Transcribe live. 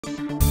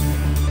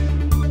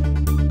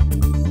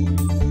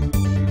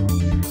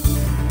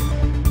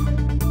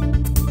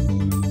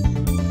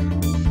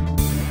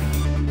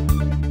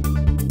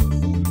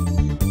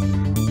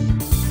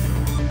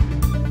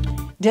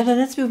Devlin,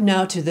 let's move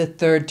now to the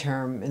third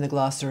term in the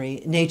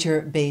glossary,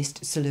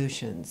 nature-based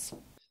solutions.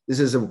 This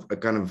is a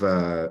kind of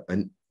a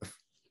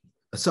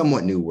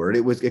somewhat new word.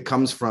 It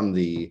comes from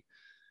the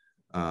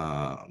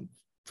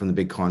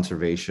big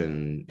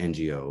conservation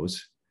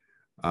NGOs,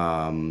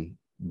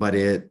 but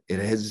it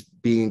has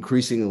been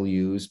increasingly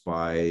used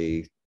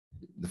by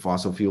the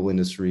fossil fuel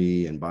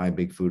industry and by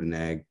big food and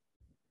ag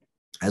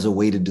as a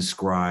way to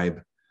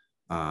describe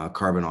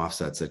carbon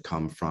offsets that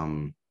come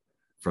from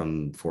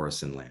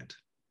forests and land.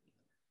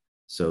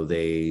 So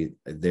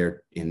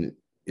they're in,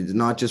 it's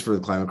not just for the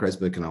climate crisis,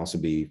 but it can also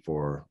be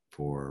for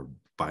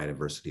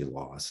biodiversity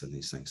loss and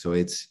these things. So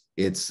it's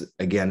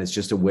again, it's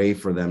just a way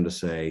for them to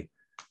say,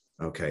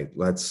 okay,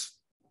 let's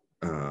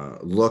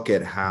look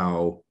at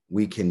how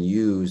we can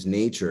use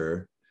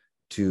nature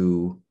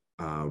to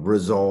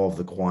resolve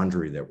the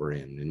quandary that we're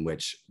in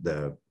which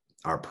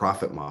our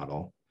profit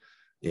model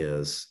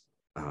is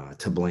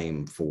to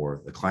blame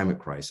for the climate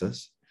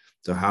crisis.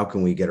 So how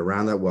can we get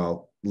around that?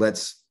 Well,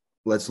 let's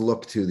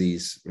look to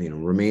these,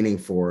 remaining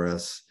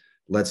forests.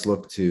 Let's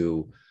look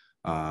to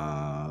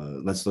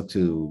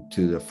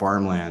the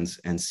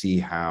farmlands and see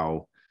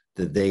how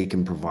that they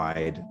can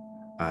provide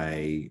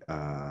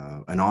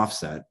an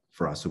offset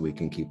for us so we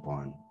can keep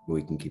on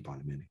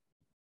emitting.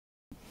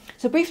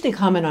 So briefly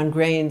comment on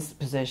Grain's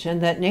position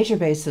that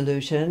nature-based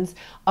solutions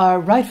are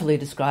rightfully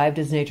described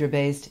as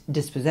nature-based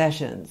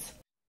dispossessions.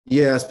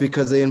 Yes,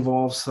 because they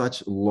involve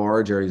such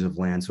large areas of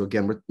land. So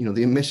again,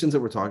 the emissions that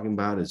we're talking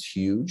about is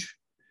huge.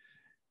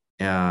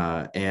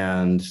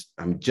 And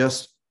I'm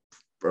just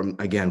from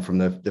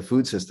the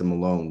food system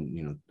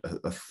alone,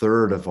 a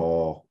third of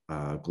all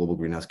global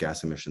greenhouse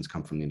gas emissions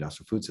come from the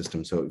industrial food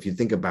system. So if you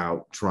think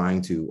about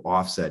trying to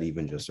offset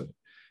even just a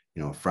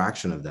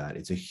fraction of that,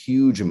 it's a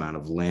huge amount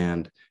of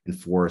land and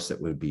forest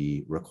that would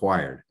be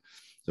required.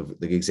 So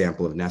the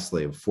example of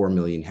Nestle of 4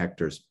 million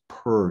hectares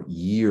per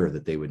year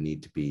that they would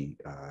need to be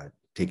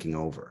taking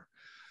over.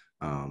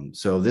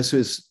 So this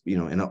is,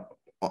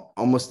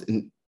 almost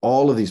in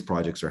all of these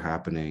projects are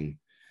happening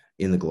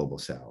in the global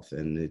south,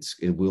 and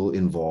it will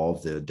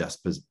involve the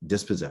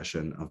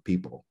dispossession of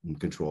people in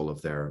control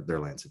of their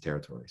lands and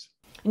territories.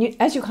 And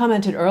as you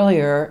commented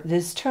earlier,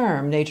 this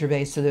term,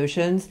 nature-based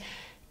solutions,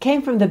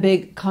 came from the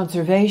big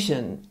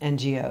conservation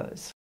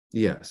NGOs.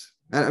 Yes.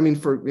 And I mean,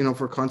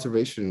 for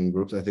conservation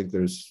groups, I think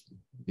there's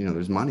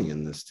money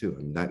in this too.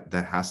 I mean,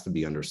 that has to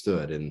be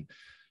understood. And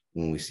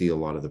when we see a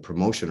lot of the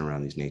promotion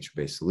around these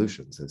nature-based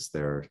solutions, they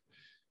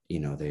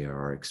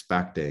are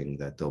expecting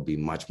that there'll be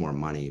much more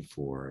money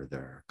for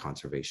their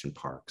conservation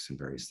parks and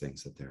various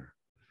things that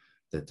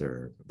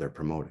they're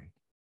promoting.